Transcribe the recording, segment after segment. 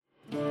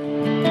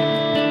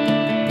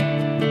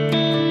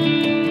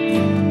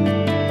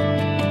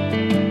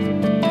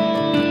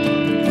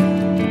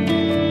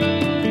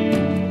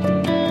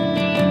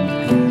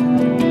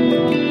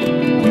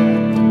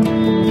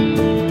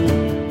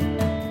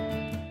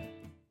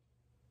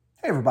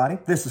everybody,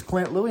 this is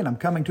Clint Louie, and I'm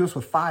coming to us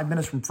with 5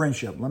 minutes from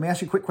friendship. Let me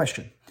ask you a quick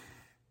question.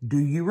 Do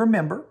you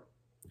remember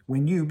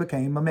when you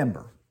became a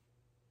member?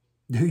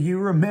 Do you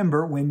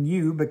remember when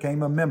you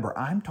became a member?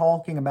 I'm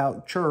talking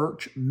about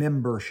church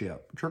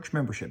membership. Church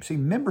membership. See,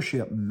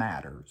 membership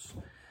matters.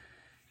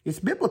 It's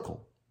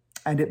biblical,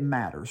 and it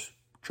matters.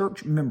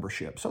 Church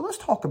membership. So let's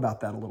talk about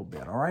that a little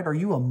bit, all right? Are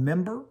you a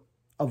member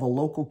of a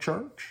local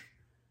church?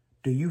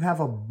 Do you have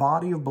a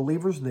body of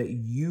believers that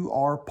you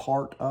are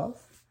part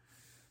of?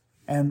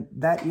 And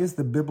that is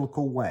the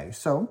biblical way.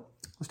 So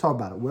let's talk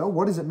about it. Well,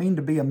 what does it mean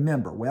to be a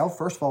member? Well,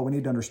 first of all, we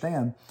need to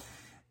understand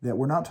that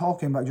we're not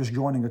talking about just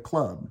joining a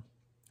club.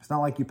 It's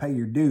not like you pay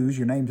your dues,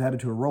 your name's added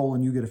to a roll,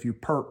 and you get a few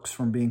perks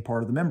from being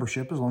part of the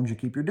membership as long as you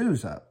keep your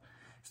dues up.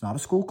 It's not a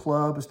school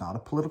club. It's not a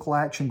political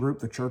action group.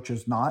 The church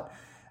is not,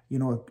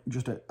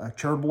 just a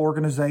charitable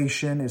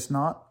organization. It's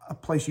not a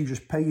place you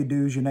just pay your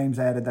dues, your name's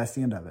added, that's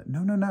the end of it.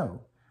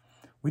 No.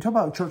 We talk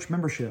about church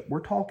membership. We're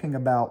talking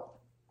about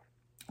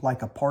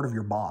like a part of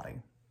your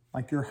body.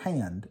 Like your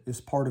hand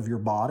is part of your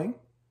body.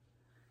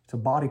 It's a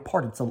body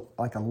part. It's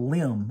like a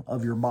limb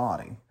of your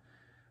body.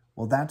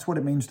 Well, that's what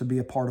it means to be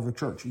a part of a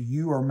church.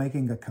 You are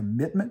making a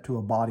commitment to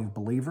a body of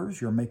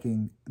believers.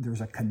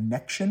 There's a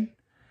connection.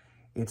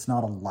 It's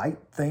not a light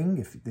thing.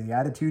 If the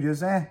attitude is,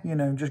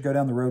 just go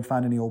down the road,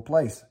 find any old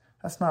place.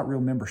 That's not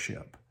real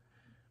membership.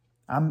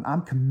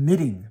 I'm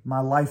committing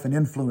my life and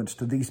influence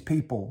to these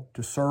people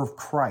to serve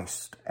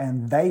Christ.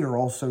 And they are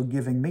also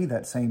giving me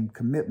that same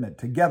commitment.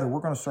 Together,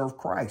 we're going to serve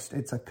Christ.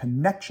 It's a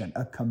connection,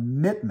 a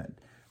commitment.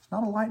 It's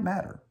not a light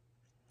matter.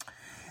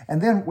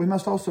 And then we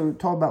must also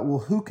talk about,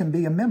 who can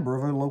be a member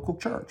of a local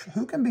church?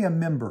 Who can be a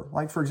member?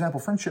 Like, for example,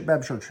 Friendship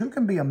Baptist Church. Who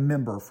can be a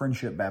member of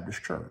Friendship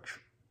Baptist Church?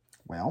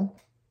 Well,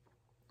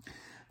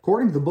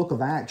 according to the book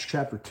of Acts,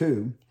 chapter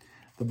 2,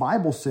 the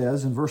Bible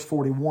says in verse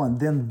 41,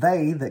 "Then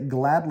they that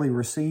gladly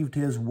received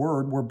his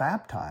word were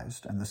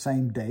baptized, and the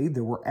same day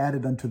there were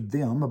added unto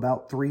them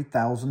about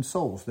 3,000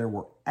 souls." There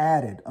were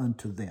added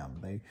unto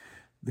them.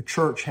 The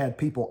church had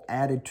people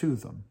added to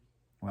them.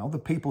 Well, the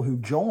people who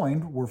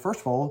joined were,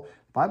 first of all,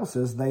 the Bible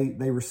says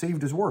they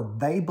received his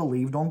word. They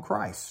believed on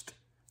Christ.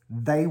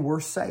 They were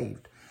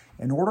saved.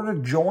 In order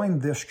to join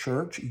this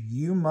church,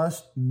 you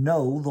must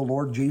know the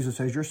Lord Jesus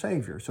as your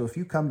Savior. So if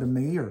you come to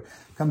me or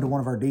come to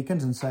one of our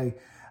deacons and say,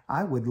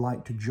 "I would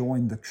like to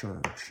join the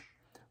church,"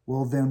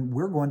 well, then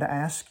we're going to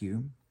ask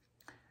you,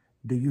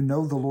 do you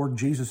know the Lord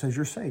Jesus as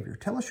your Savior?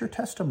 Tell us your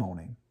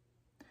testimony.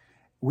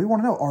 We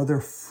want to know, are there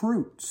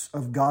fruits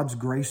of God's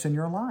grace in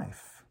your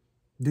life?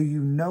 Do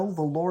you know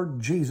the Lord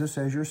Jesus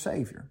as your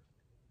Savior?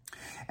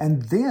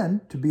 And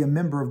then, to be a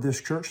member of this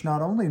church,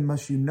 not only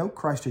must you know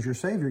Christ as your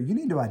Savior, you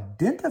need to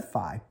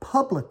identify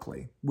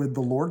publicly with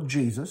the Lord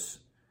Jesus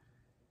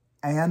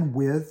and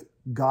with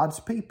God's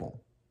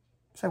people.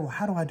 Say, well,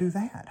 how do I do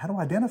that? How do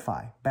I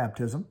identify?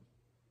 Baptism.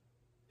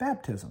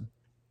 Baptism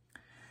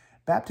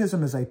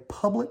is a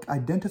public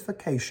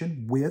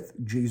identification with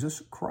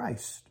Jesus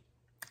Christ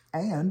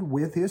and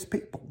with his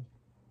people.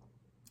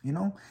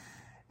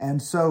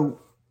 And so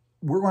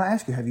we're going to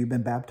ask you, have you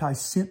been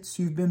baptized since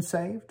you've been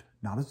saved?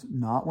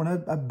 Not when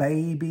a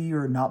baby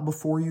or not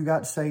before you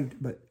got saved,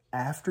 but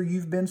after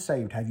you've been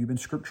saved. Have you been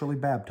scripturally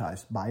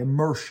baptized by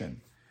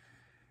immersion?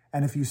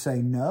 And if you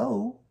say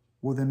no,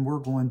 well, then we're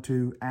going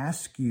to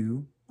ask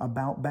you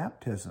about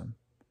baptism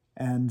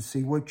and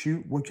see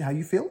how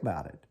you feel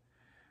about it.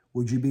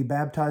 Would you be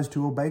baptized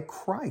to obey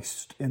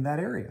Christ in that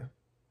area?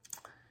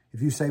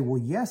 If you say,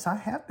 well, yes, I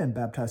have been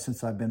baptized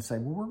since I've been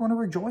saved, well, we're going to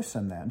rejoice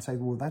in that and say,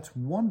 well, that's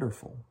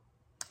wonderful.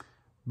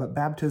 But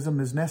baptism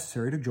is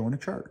necessary to join a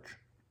church.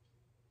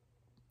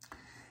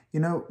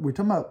 We're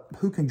talking about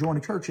who can join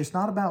a church. It's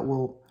not about,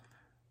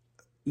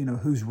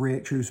 who's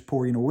rich, who's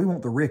poor. We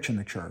want the rich in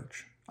the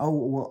church. Oh,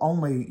 well,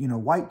 only,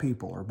 white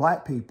people or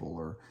black people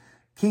or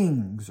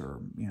kings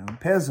or,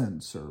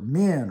 peasants or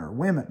men or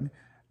women.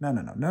 No.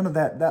 None of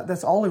that.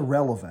 That's all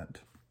irrelevant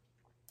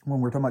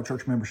when we're talking about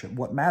church membership.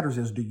 What matters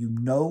is, do you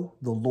know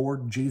the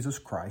Lord Jesus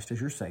Christ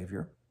as your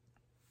Savior?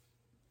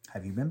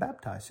 Have you been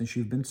baptized since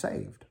you've been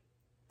saved?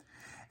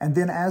 And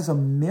then as a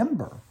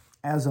member,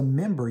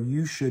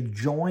 you should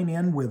join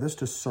in with us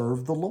to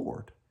serve the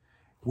Lord.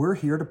 We're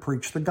here to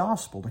preach the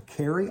gospel, to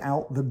carry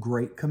out the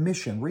Great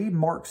Commission. Read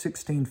Mark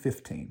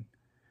 16:15.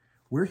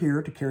 We're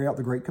here to carry out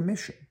the Great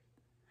Commission.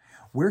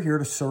 We're here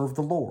to serve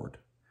the Lord.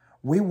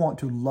 We want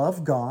to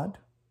love God,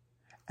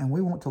 and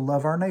we want to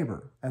love our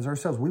neighbor as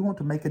ourselves. We want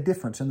to make a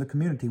difference in the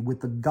community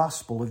with the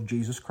gospel of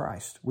Jesus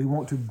Christ. We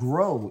want to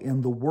grow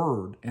in the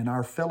Word and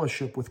our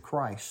fellowship with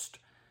Christ.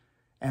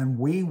 And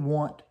we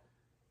want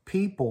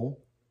people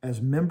as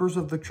members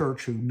of the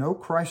church who know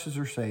Christ as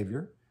their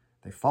Savior.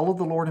 They follow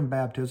the Lord in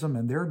baptism,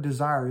 and their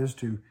desire is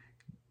to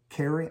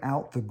carry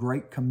out the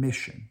Great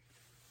Commission.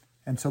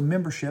 And so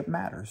membership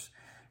matters.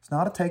 It's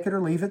not a take it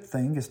or leave it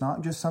thing. It's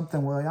not just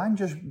something, well, I can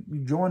just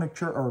join a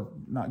church, or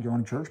not join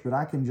a church, but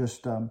I can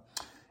just,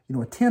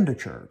 attend a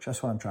church.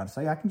 That's what I'm trying to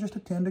say. I can just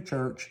attend a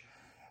church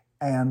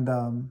and,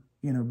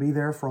 be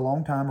there for a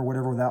long time or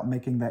whatever without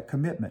making that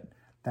commitment.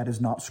 That is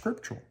not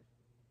scriptural.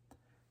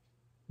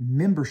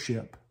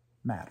 Membership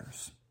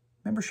matters.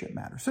 Membership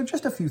matters. So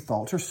just a few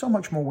thoughts. There's so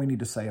much more we need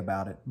to say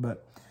about it,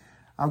 but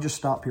I'll just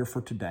stop here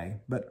for today.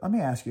 But let me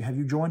ask you, have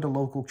you joined a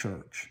local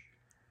church?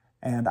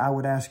 And I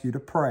would ask you to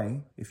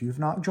pray. If you've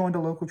not joined a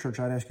local church,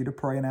 I'd ask you to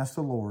pray and ask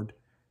the Lord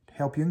to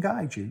help you and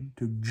guide you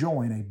to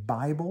join a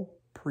Bible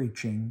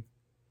preaching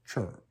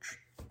church.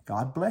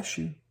 God bless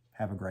you.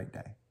 Have a great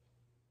day.